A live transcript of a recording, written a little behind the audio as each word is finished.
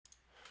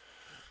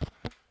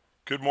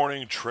Good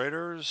morning,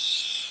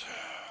 traders.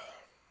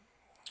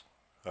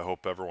 I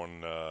hope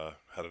everyone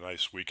had a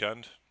nice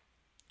weekend.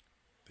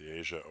 The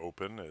Asia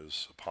Open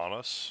is upon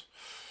us.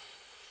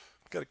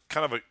 Got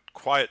kind of a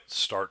quiet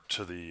start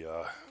to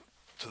the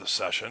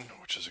session,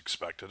 which is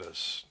expected,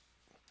 as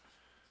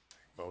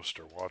most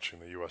are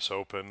watching the U.S.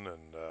 Open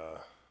and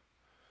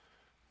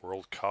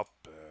World Cup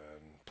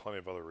and plenty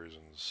of other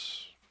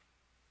reasons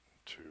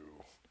to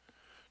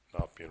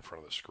not be in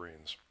front of the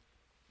screens.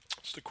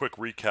 Just a quick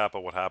recap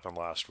of what happened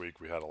last week.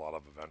 We had a lot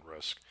of event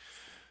risk.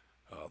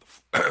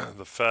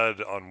 The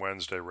Fed on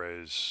Wednesday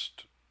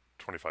raised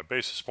 25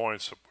 basis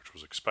points, which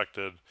was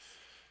expected.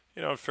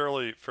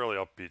 Fairly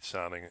upbeat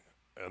sounding.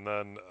 And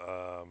then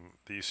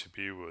the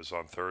ECB was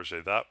on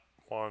Thursday. That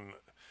one,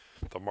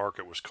 the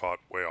market was caught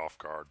way off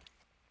guard.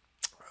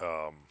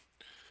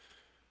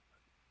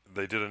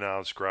 They did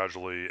announce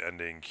gradually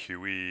ending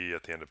QE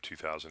at the end of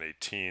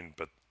 2018,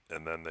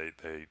 and then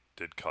they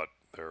did cut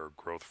their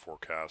growth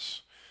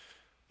forecasts.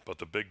 But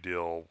the big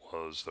deal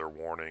was their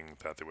warning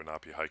that they would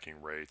not be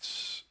hiking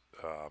rates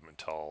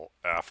until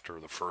after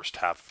the first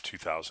half of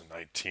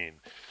 2019,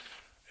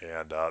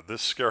 and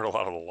this scared a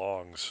lot of the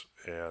longs.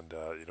 And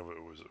it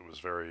was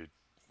very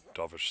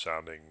dovish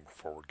sounding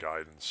forward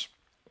guidance,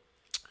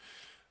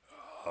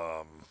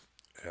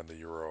 and the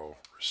euro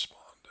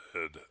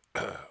responded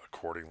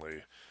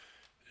accordingly.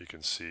 You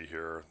can see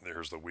here.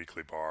 Here's the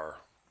weekly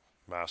bar,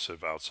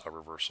 massive outside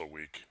reversal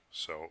week.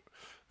 So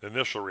the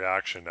initial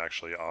reaction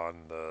actually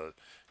on the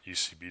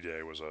ECB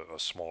day was a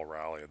small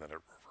rally, and then it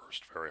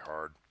reversed very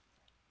hard.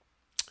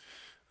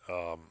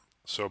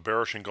 So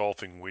bearish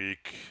engulfing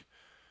week.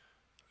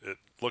 It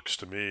looks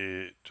to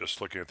me, just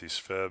looking at these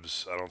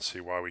fibs, I don't see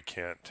why we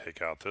can't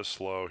take out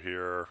this low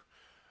here,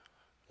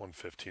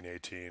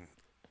 115.18.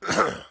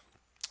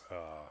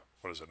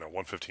 What is it now?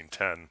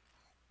 115.10,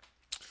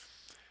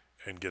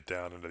 and get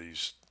down into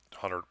these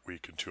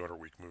 100-week and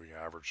 200-week moving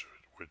average,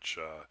 which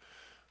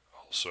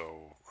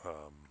also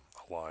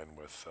align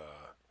with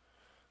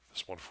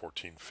this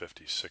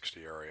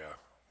 114.50-60 area,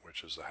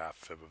 which is the half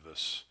fib of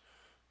this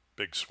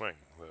big swing,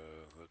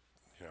 the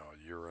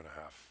a year and a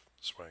half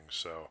swing.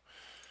 So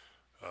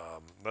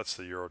that's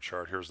the euro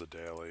chart. Here's the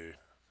daily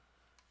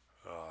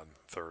on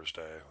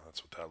Thursday.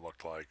 That's what that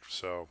looked like.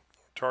 So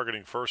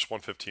targeting first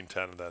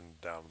 115.10 and then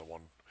down to the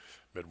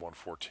mid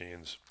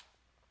 114s.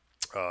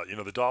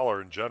 The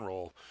dollar in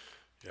general,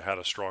 you had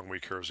a strong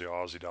week. Here's the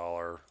Aussie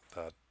dollar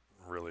that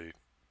really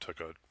took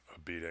a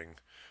beating.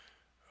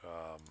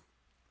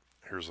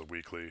 Here's the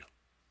weekly.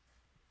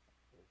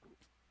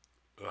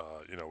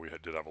 We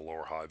did have a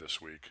lower high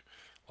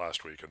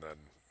last week, and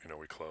then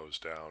we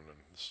closed down,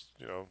 and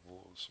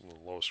some of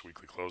the lowest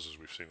weekly closes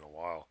we've seen in a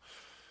while.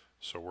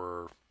 So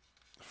we're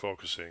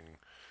focusing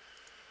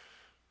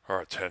our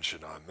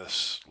attention on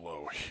this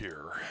low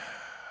here.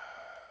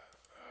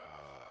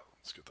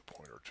 Let's get the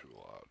pointer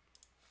tool out.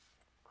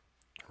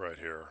 Right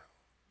here,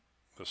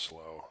 this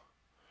low,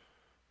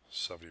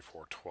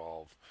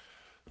 74.12.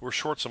 We're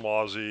short some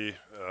Aussie.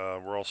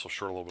 We're also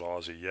short a little bit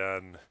of Aussie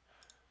yen.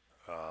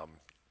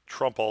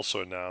 Trump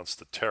also announced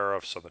the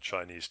tariffs on the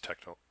Chinese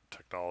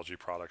technology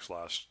products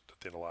at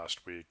the end of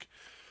last week,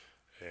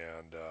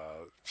 and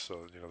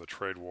so the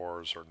trade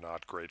wars are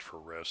not great for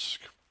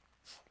risk.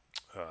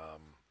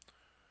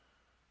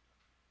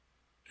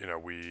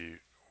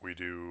 We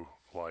do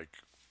like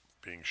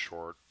being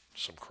short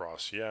some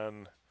cross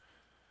yen.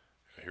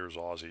 Here's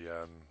Aussie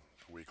yen,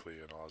 weekly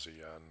in Aussie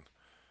yen.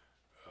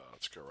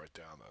 Let's go right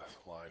down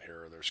the line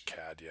here. There's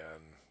CAD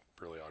yen,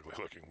 really ugly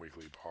looking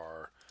weekly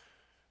bar.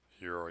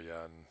 Euro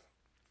yen,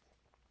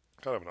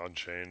 kind of an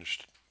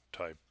unchanged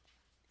type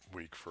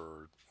week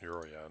for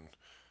euro yen.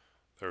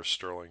 There's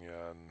sterling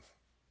yen,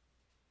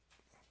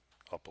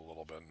 up a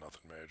little bit,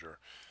 nothing major.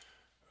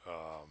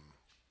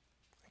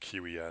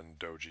 Kiwi yen,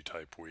 doji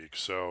type week.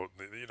 So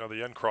the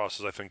yen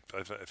crosses. I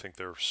think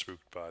they're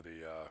spooked by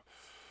the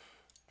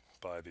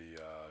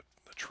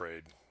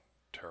trade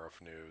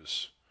tariff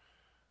news.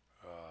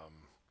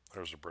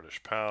 There's a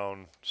British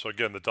pound. So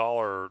again, the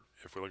dollar.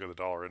 If we look at the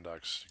dollar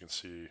index, you can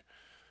see it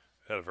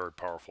had a very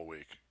powerful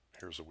week.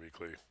 Here's a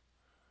weekly.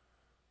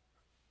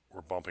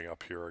 We're bumping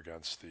up here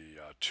against the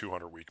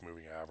 200-week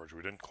moving average.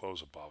 We didn't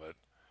close above it,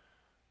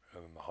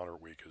 and then the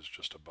 100-week is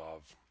just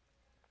above.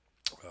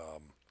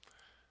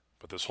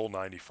 But this whole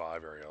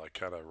 95 area, like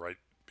kind of right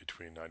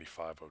between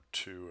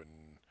 95.02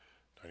 and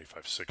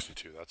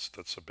 95.62,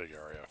 that's a big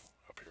area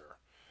up here.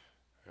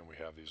 And we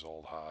have these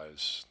old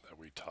highs that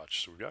we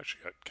touched. So we've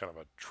actually got kind of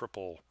a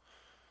triple,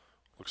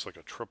 looks like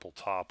a triple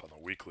top on the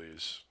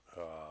weeklies.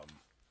 Hold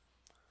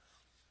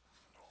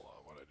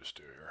on, what did I just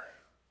do here?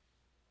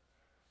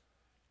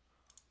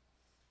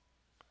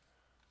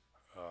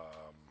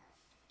 Let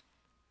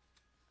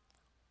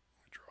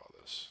me draw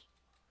this.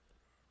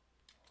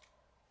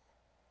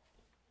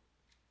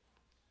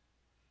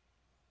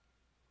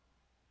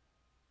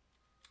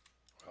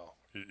 Well,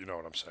 you know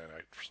what I'm saying.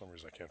 For some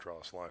reason, I can't draw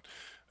this line.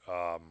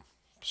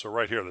 So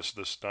right here,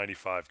 this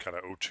 95 kind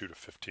of 02 to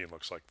 15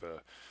 looks like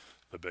the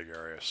big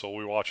area. So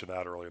we'll be watching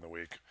that early in the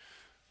week.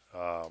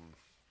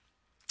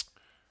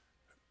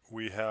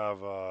 we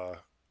have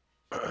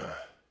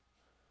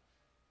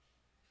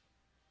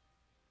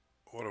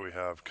what do we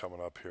have coming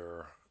up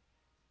here?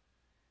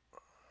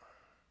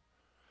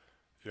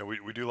 You know,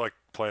 we do like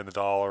playing the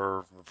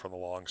dollar from the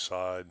long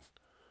side.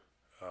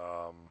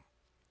 You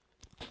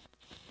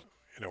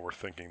know, we're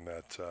thinking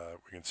that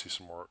we can see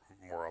some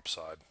more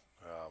upside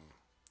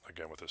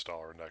again with this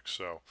dollar index.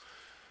 So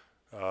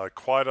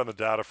quiet on the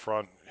data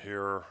front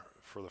here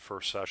for the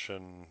first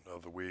session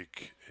of the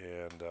week,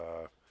 and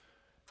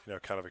you know,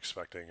 kind of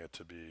expecting it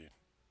to be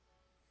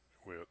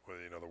with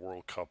you know, the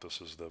World Cup. This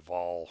is the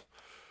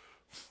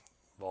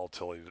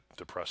volatility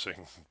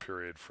depressing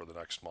period for the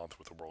next month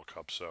with the World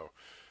Cup. So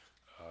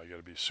you got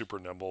to be super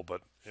nimble,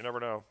 but you never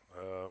know.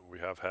 We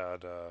have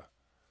had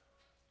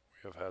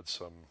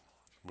some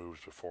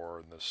moves before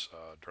in this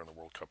during the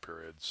World Cup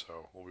period,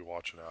 so we'll be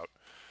watching out,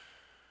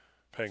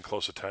 paying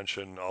close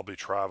attention. I'll be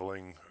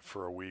traveling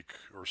for a week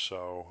or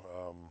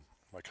so.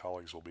 My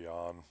colleagues will be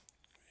on.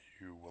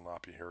 You will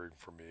not be hearing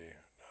from me,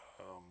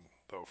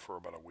 though, for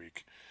about a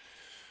week,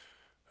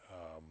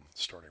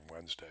 starting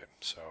Wednesday.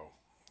 So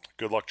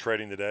good luck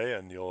trading today,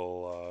 and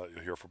you'll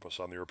hear from us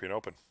on the European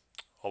Open.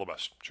 All the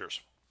best. Cheers.